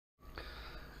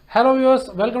Hello viewers,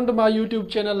 welcome to my YouTube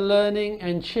channel Learning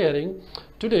and Sharing.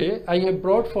 Today I have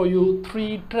brought for you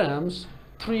three terms,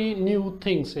 three new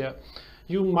things here.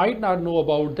 You might not know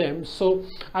about them, so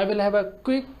I will have a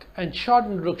quick and short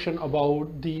introduction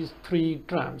about these three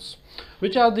terms.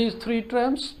 Which are these three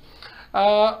terms?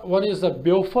 One is the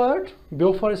Beaufort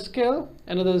Scale,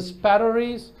 another is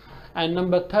Prairies, and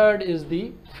number third is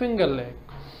the finger leg.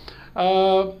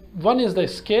 One is the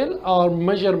scale or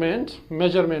measurement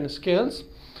scales.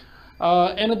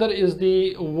 Another is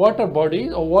the water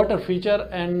body or water feature,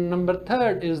 and number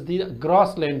third is the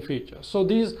grassland feature. So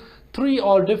these three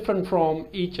are different from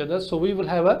each other, so we will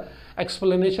have a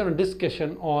explanation and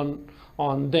discussion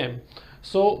on them.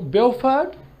 So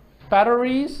Beaufort,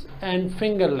 Prairies, and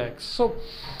finger legs. So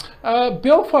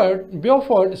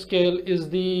Beaufort scale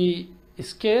is the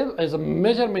scale as a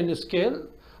measurement scale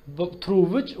through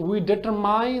which we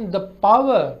determine the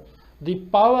power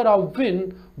of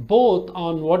wind both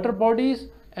on water bodies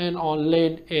and on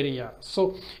land area.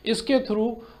 So इसके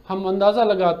through हम अंदाज़ा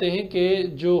लगाते हैं कि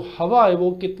जो हवा है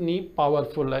वो कितनी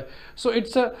पावरफुल है. So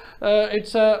it's a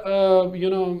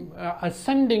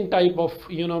ascending type of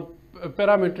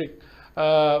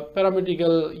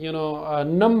parametrical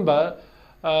number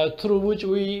through which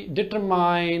we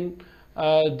determine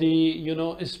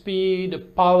the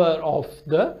speed, power of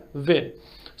the wind.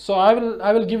 So I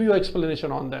will give you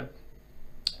explanation on that.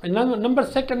 And number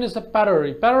second is the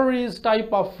prairie. Prairie is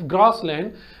type of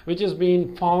grassland which is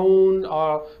being found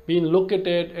or being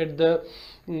located at the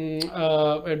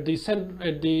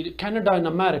Canada and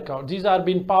America. These are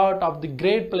being part of the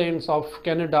Great Plains of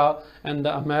Canada and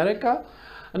the America.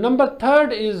 And number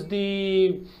third is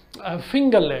the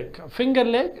finger leg. Finger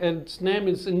leg, its name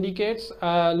indicates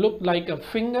look like a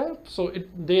finger. So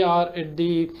these are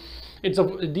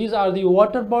the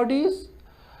water bodies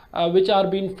which are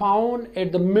being found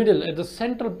at the middle, at the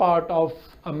central part of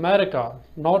America,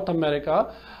 North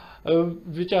America,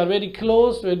 which are very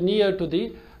close, very near to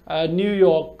the New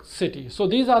York City. So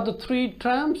these are the three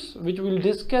terms which we'll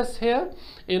discuss here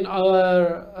in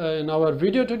our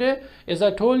video today. As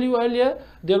I told you earlier,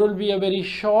 there will be a very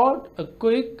short, a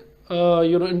quick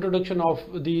introduction of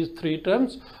these three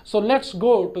terms. So let's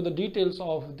go to the details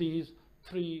of these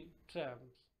three terms.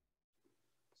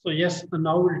 So yes,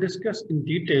 now we'll discuss in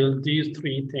detail these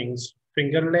three things: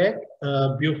 finger leg,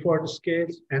 Beaufort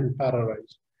scales, and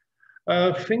Prairies.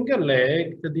 Finger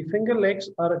leg, the finger legs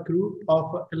are a group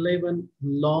of 11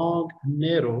 long,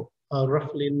 narrow,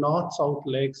 roughly north-south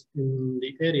legs in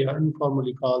the area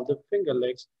informally called the finger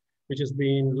legs, which has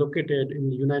been located in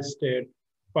the United States,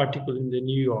 particularly in the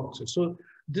New York. So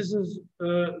this is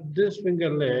this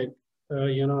finger leg.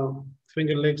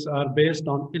 Finger legs are based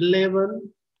on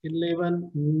 11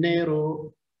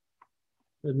 narrow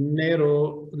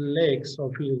legs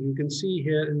of you can see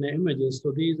here in the images.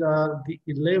 So these are the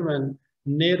 11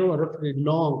 narrow, roughly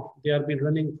long. They are been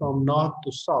running from north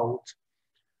to south.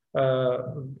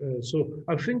 So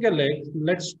a finger leg,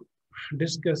 let's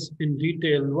discuss in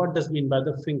detail what does mean by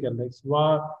the finger legs,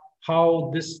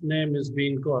 how this name is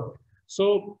being got.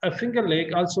 So a finger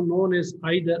leg, also known as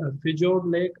either a fjord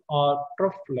lake or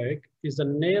trough lake, is a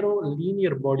narrow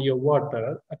linear body of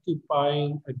water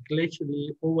occupying a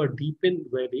glacially over deepened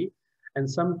valley and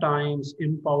sometimes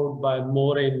impounded by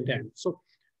moraine dams. So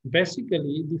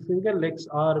basically, the finger lakes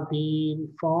are being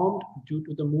formed due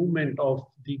to the movement of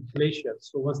the glaciers.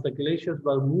 So once the glaciers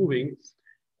were moving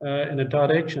in a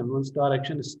direction, once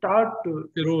direction start to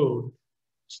erode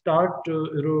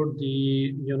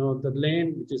the the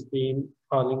land which is being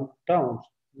falling down,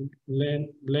 land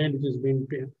which is being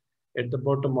at the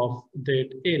bottom of that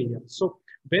area. So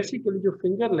basically जो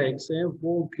finger legs हैं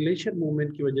वो glacier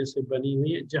movement की वजह से बनी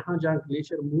हुई है. जहाँ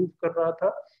glacier move कर रहा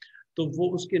था तो वो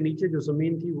उसके नीचे जो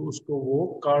जमीन थी वो उसको वो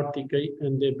काटती गई,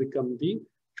 and they become the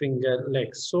finger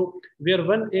legs. So where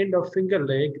one end of finger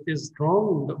leg is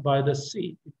drowned by the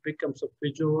sea, it becomes a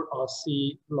fjord or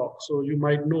sea lock. So you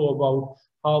might know about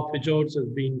how fjords has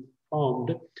been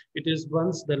formed. It is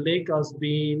once the lakes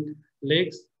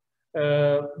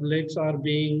are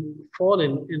being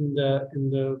fallen in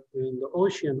the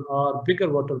ocean or bigger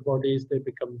water bodies, they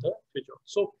become the fjord.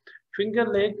 So finger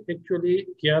lake actually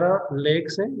 11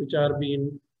 lakes which are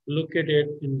being located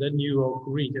in the New York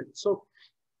region. So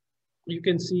you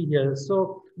can see here.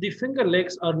 So the finger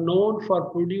lakes are known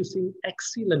for producing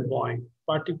excellent wine,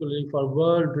 particularly for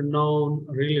world-renowned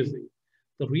releasing.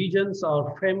 The regions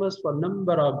are famous for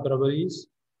number of breweries,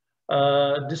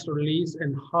 distilleries,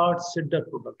 and hard cider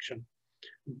production.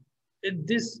 In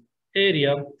this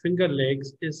area, Finger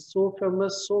Lakes is so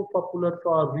famous, so popular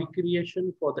for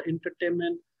recreation, for the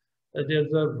entertainment,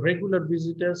 There's a regular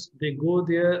visitors. They go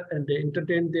there and they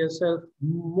entertain themselves.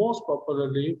 Most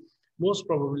probably,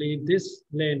 this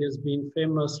land has been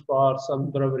famous for some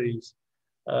breweries,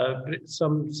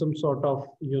 some sort of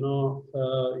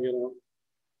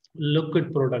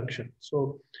liquid production.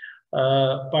 So,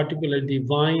 particularly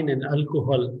wine and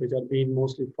alcohol, which are being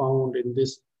mostly found in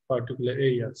this particular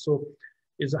area. So,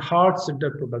 is a hard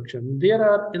cider production. There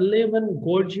are 11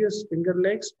 gorgeous finger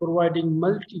lakes providing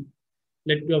multi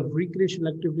let of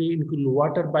recreational activity include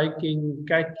water biking,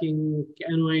 kayaking,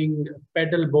 canoeing,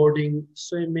 paddle boarding,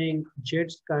 swimming,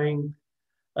 jet skiing,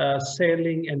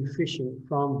 sailing and fishing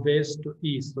from west to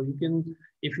east. So you can,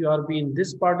 if you are in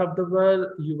this part of the world,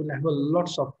 you will have a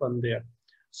lots of fun there.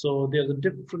 So there's a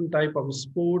different type of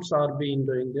sports are being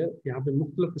doing there. यहाँ पे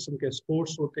मुख्तलिफ किस्म के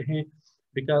sports होते हैं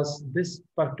because this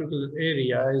particular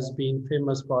area is being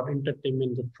famous for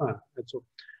entertainment and fun. And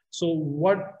so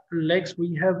what lakes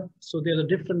we have? So there are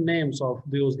different names of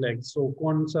those lakes. So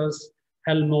Kansas,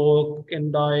 Helmok,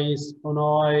 Kendais,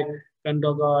 Honoi,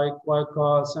 Kandogai,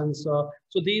 Quaka, Sansa.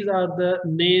 So these are the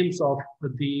names of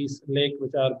these lakes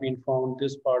which are being found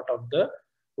this part of the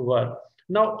world.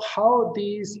 Now, how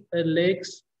these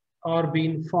lakes are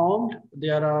being formed?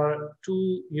 There are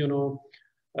two,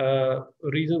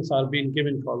 reasons are being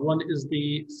given for. One is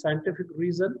the scientific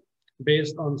reason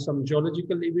based on some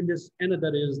geological evidence.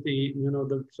 Another is the,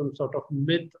 some sort of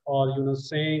myth or,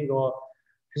 saying or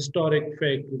historic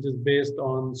fact, which is based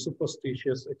on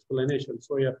superstitious explanation.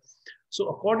 So yeah, so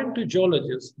according to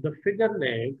geologists, the Finger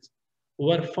Lakes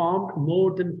were formed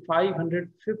more than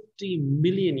 550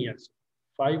 million years,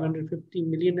 550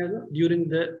 million years during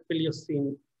the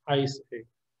Pliocene ice age.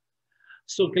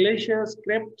 So glaciers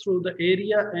crept through the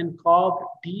area and carved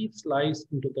deep slices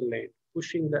into the land,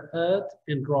 pushing the earth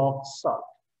and rocks south.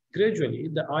 Gradually,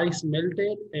 the ice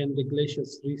melted and the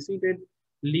glaciers receded,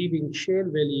 leaving shale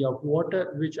valley of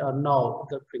water, which are now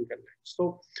the Finger Lakes.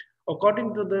 So,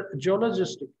 according to the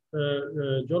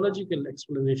geological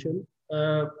explanation,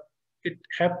 it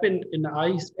happened in the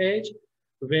ice age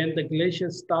when the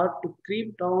glaciers start to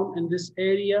creep down in this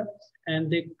area and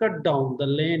they cut down the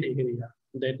land area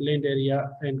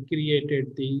and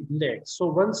created the lakes. So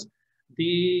once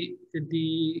the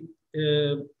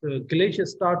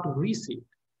glaciers start to recede,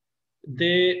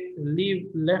 they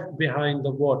left behind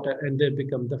the water and they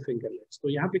become the Finger Lakes. तो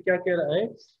यहाँ पे क्या कह रहा है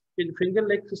कि finger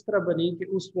lake किस तरह बनी कि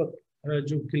उस वक्त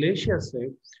जो ग्लेशियर्स है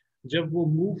जब वो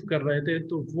मूव कर रहे थे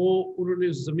तो वो उन्होंने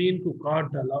उस जमीन को काट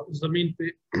डाला उस जमीन पे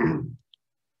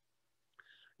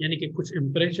यानी कि कुछ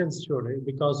impressions छोड़े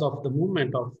because of the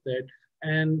movement of that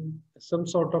and some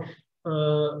sort of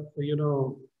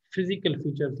physical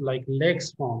features like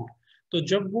lakes formed. तो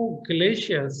जब वो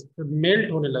ग्लेशियर्स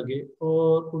मेल्ट होने लगे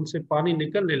और उनसे पानी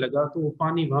निकलने लगा तो वो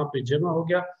पानी वहां पे जमा हो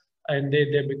गया and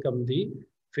they become the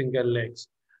Finger Lakes.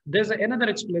 There's another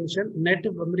explanation.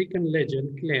 Native American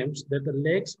legend claims that the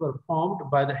lakes were formed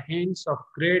by the hands of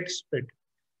Great Spirit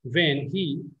when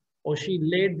he or she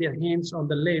laid their hands on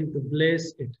the land to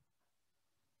bless it.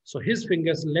 So his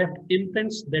fingers left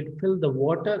imprints that filled the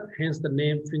water, hence the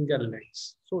name Finger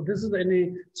Lakes. So this is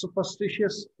any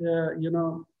superstitious,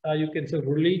 you can say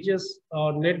religious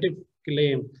or native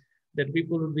claim that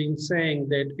people have been saying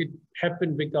that it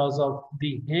happened because of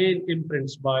the hand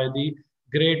imprints by the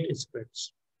great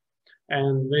spirits.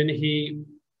 And when he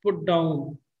put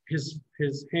down his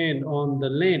hand on the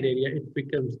land area, it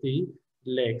becomes the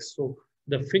legs. So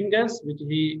the fingers which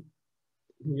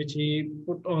he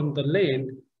put on the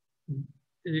land,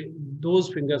 those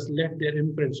fingers left their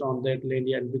imprints on that land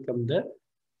and become the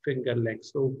Finger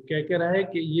Lakes. So क्या कह रहा है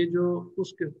कि ये जो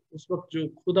उस वक्त जो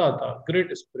खुदा था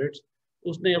ग्रेट स्पिरिट्स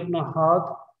उसने अपना हाथ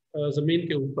जमीन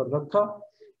के ऊपर रखा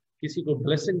किसी को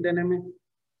ब्लेसिंग देने में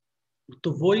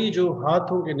तो वही जो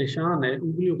हाथों के निशान है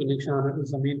उंगलियों के निशान है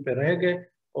उस जमीन पे रह गए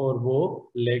और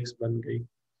वो लेक्स बन गई.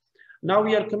 Now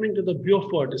we are coming to the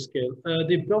Beaufort Scale.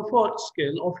 The Beaufort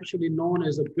Scale, officially known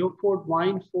as the Beaufort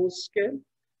Wine Force Scale,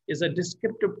 is a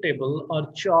descriptive table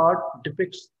or chart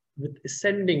depicts with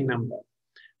ascending number.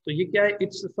 So ये क्या है?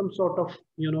 It's some sort of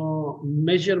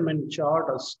measurement chart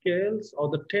or scales or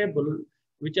the table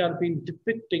which are being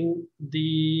depicting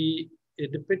the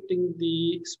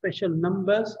special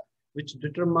numbers which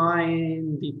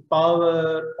determine the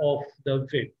power of the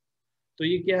wind. तो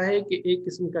ये क्या है कि एक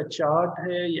किस्म का चार्ट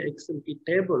है या एक किस्म की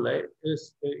टेबल है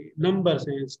इस नंबर्स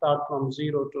हैं स्टार्ट फ्रॉम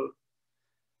 0 to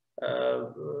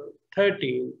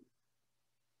 13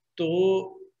 तो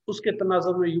उसके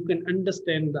तनाज़ुर में you can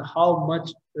understand how much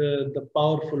the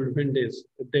powerful wind is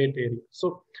that area.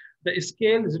 So the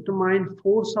scale determined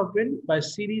force of wind by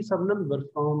series of numbers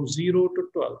from 0 to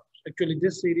 12. Actually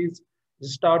this series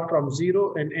start from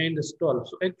 0 and end is 12.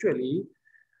 So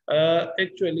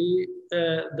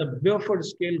the Beaufort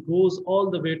scale goes all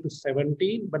the way to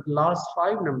 17, but last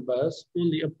 5 numbers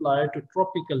only apply to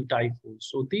tropical typhoons.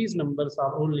 So these numbers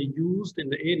are only used in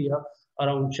the area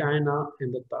around China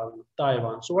and the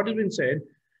Taiwan. So what has been said,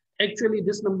 actually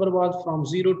this number was from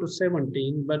 0 to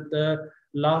 17, but the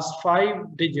last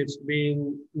 5 digits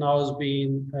being now is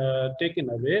being taken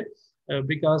away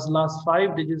because last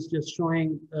 5 digits just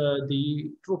showing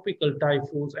the tropical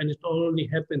typhoons, and it only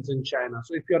happens in China.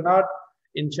 So if you're not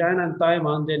in China and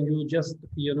Taiwan, then you just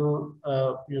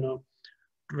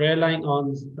relying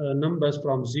on numbers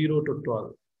from 0 to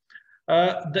 12.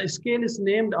 The scale is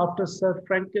named after Sir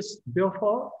Francis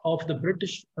Beaufort of the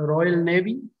British Royal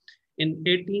Navy. In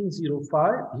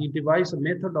 1805, he devised a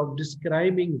method of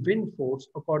describing wind force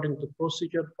according to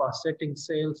procedure for setting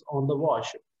sails on the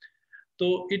warship.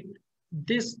 So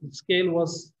this scale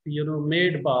was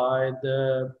made by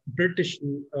the British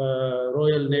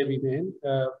Royal Navy man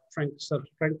Sir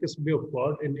Francis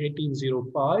Beaufort in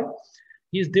 1805.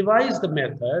 He's devised the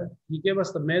method. He gave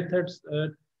us the methods.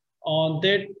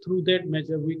 Through that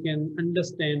measure we can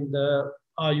understand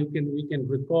we can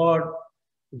record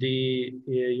the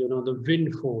the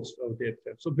wind force of the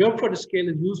aircraft. So Beaufort scale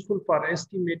is useful for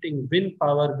estimating wind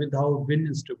power without wind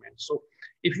instruments. So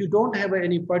if you don't have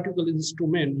any particular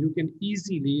instrument, you can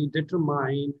easily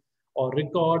determine or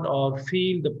record or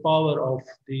feel the power of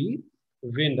the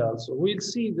wind also. We'll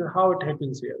see how it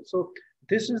happens here. So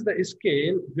this is the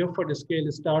scale. Beaufort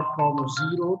scale start from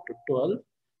 0 to 12.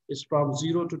 It's from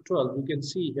 0 to 12. You can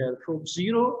see here from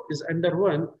 0 is under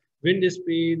 1, wind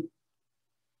speed,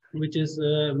 which is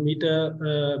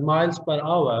miles per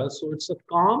hour. So it's a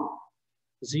calm.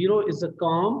 0 is a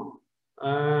calm.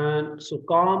 And so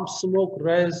calm, smoke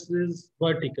rises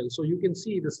vertical. So you can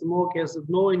see the smoke has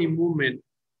no any movement.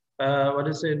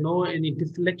 No any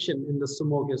deflection in the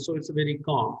smoke. So it's very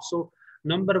calm. So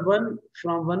number 1,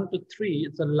 from 1 to 3,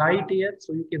 it's a light air.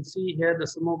 So you can see here the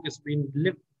smoke is being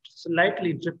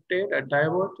slightly drifted or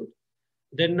diverted.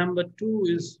 Then number 2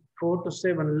 is 4 to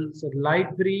 7, it's a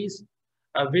light breeze.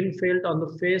 A wind felt on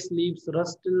the face leaves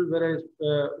rustle, whereas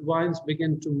winds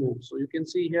begin to move. So you can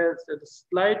see here it's a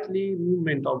slightly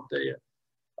movement of the air.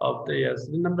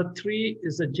 The number 3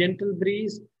 is a gentle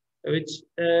breeze, which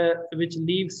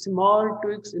leaves small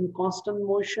twigs in constant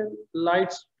motion,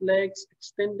 light flags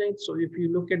extended. So if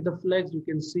you look at the flags, you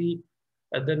can see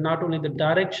not only the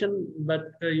direction,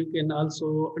 but you can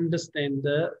also understand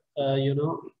the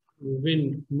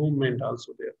wind movement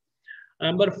also there.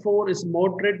 Number 4 is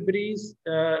moderate breeze.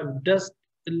 Dust,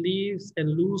 leaves and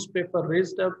loose paper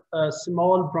raised up,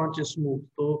 small branches move.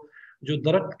 तो जो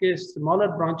दरख्त के smaller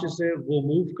branches है वो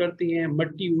move करती हैं,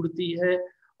 मट्टी उड़ती है,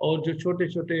 और जो छोटे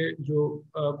छोटे जो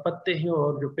पत्ते हैं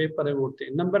और जो पेपर है वो उड़ते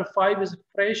हैं. Number 5 is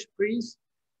fresh breeze.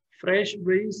 Fresh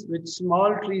breeze with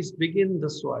small trees begin the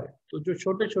soil. तो जो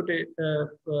छोटे छोटे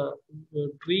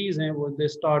trees हैं वो they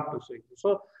start to swing.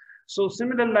 So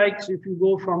similar, like if you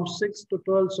go from 6 to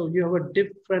 12, so you have a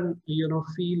different,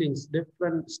 feelings,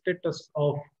 different status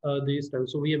of these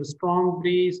times. So we have a strong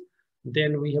breeze.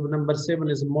 Then we have number 7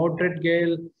 is a moderate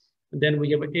gale. Then we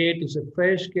have 8 is a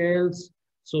fresh gales.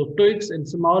 So twigs and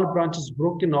small branches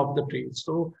broken off the trees.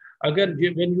 So again,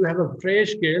 when you have a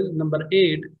fresh gale, number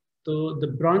 8, so the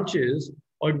branches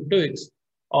or twigs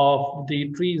of the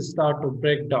trees start to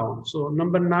break down. So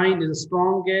number 9 is a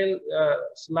strong gale,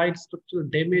 slight structural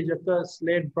damage occurs,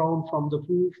 slate brown from the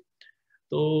roof.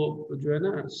 तो जो है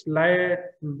ना slight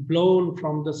blown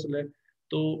from the slate,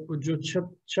 तो जो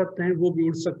छत हैं वो भी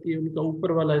उड़ सकती है, उनका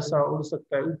ऊपर वाला हिस्सा उड़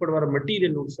सकता है, ऊपर वाला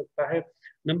मटीरियल उड़ सकता है.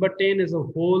 Number 10 is a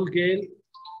whole gale.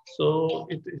 So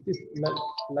it is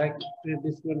like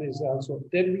this one is also.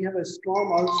 Then we have a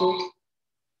storm also.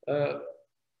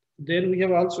 Then we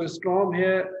have also a storm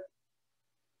here.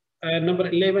 Number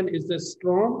 11 is the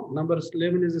storm. Number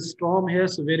 11 is a storm here.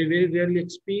 So very, very rarely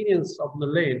experienced of the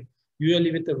land,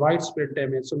 usually with a widespread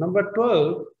damage. So number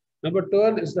 12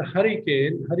 is the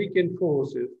hurricane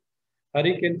force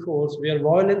where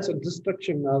violence and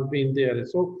destruction have been there.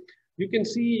 So you can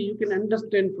see, you can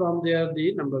understand from there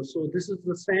the numbers. So this is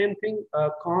the same thing,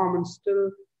 calm and still,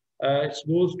 it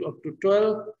goes up to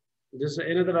 12. This is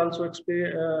another also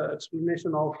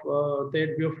explanation of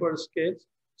that Beaufort scales.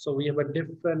 So we have a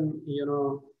different,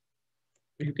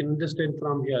 you can understand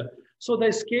from here. So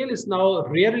the scale is now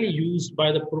rarely used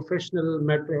by the professional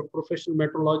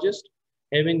meteorologist,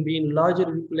 having been largely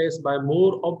replaced by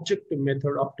more objective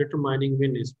method of determining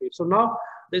wind speed. So now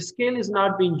the scale is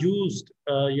not being used,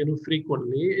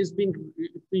 frequently. It's being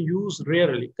used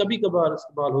rarely. कभी कभार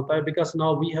इस्तेमाल होता है, because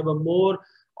now we have a more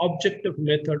objective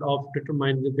method of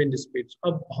determining the wind speeds.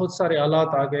 अब बहुत सारे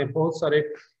आलात आ गए, बहुत सारे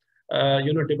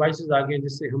डिवाइसेस आ गए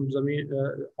जिससे हम जमीन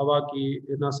हवा की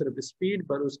ना सिर्फ स्पीड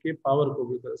पर उसके पावर को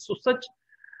भी कर। सो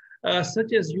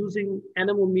such as using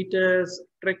anemometers,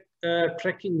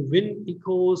 tracking wind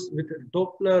echoes with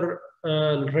Doppler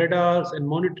radars, and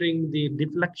monitoring the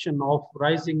deflection of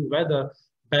rising weather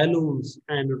balloons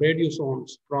and radio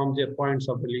sounds from their points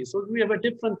of release. So we have a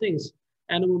different things: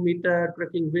 anemometer,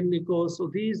 tracking wind echoes.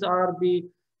 So these are the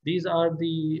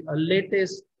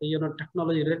latest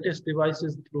technology, latest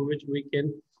devices through which we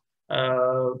can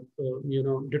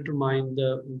determine the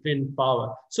wind power.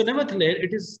 So nevertheless,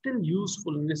 it is still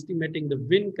useful in estimating the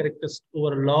wind characteristics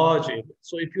over a large area.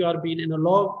 So if you are being in a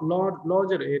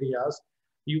larger areas,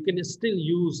 you can still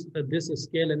use this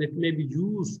scale, and it may be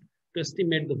used to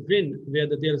estimate the wind where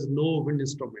there is no wind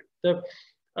instrument. The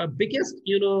biggest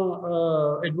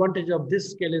advantage of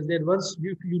this scale is that once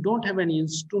you don't have any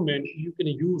instrument, you can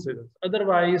use it.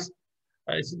 Otherwise,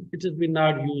 it has been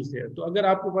not used here. तो अगर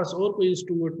आपके पास और कोई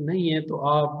instrument नहीं है तो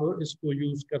आप इसको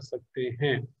यूज कर सकते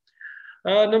हैं.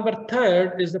 Number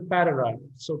third is the Prairies.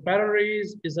 So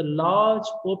Prairies is a large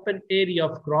open area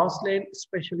of grassland,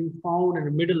 especially found in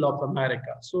the middle of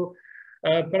America. So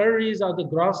Prairies are the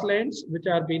grasslands which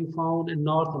are being found in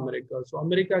North America. So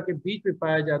America के बीच में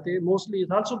पाए जाते हैं. Mostly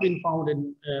it's also been found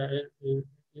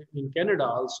in Canada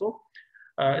also.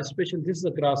 Especially this is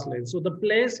a grassland. So the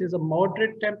place is a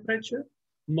moderate temperature,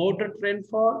 moderate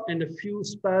rainfall, and a few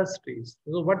sparse trees.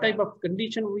 So what type of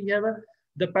condition we have?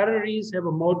 The Prairies have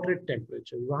a moderate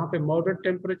temperature. वहाँ पे moderate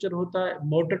temperature होता है,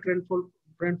 moderate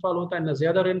rainfall होता है, ना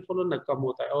ज़्यादा rainfall हो ना कम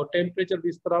होता है, और temperature भी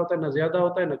इस तरह होता है, ना ज़्यादा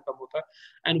होता है ना कम होता है.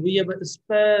 And we have a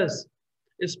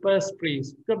sparse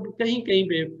trees. कहीं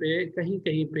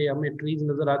कहीं पे हमें trees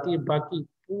नजर आती है, बाकी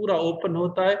पूरा open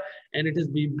होता है, and it is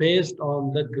be based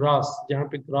on the grass. जहाँ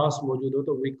पे grass मौजूद हो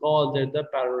तो we call that the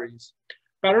Prairies.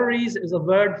 Prairies is a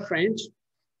word French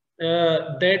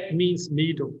that means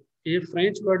meadow. ये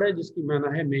French word है जिसकी माना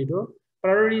है meadow.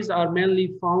 Prairies are mainly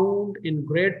found in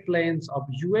Great Plains of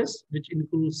US, which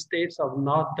includes states of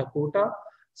North Dakota,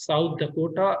 South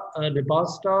Dakota,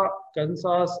 Nebraska,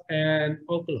 Kansas, and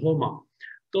Oklahoma.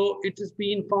 So it is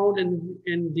being found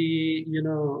in the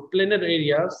plainer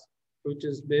areas, which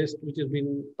has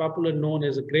been popular known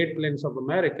as the Great Plains of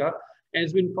America, and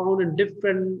it's been found in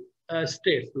different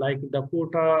states like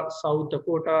Dakota, South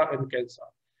Dakota, and Kansas.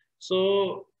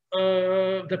 So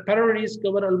the Prairies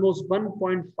cover almost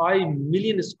 1.5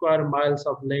 million square miles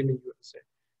of land in USA.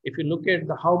 If you look at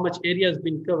how much area has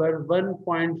been covered,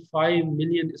 1.5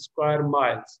 million square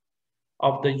miles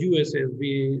of the USA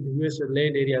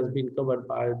land area has been covered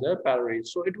by the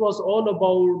Prairies. So it was all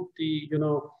about the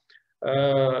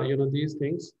these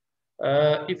things.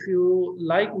 If you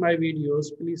like my videos,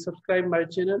 please subscribe my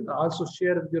channel. Also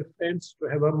share with your friends to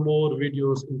have more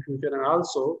videos in future, and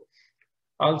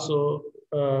also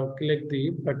click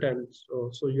the button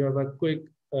so you have a quick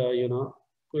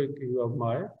quick view of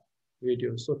my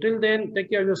videos. So till then, take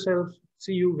care of yourself.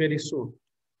 See you very soon.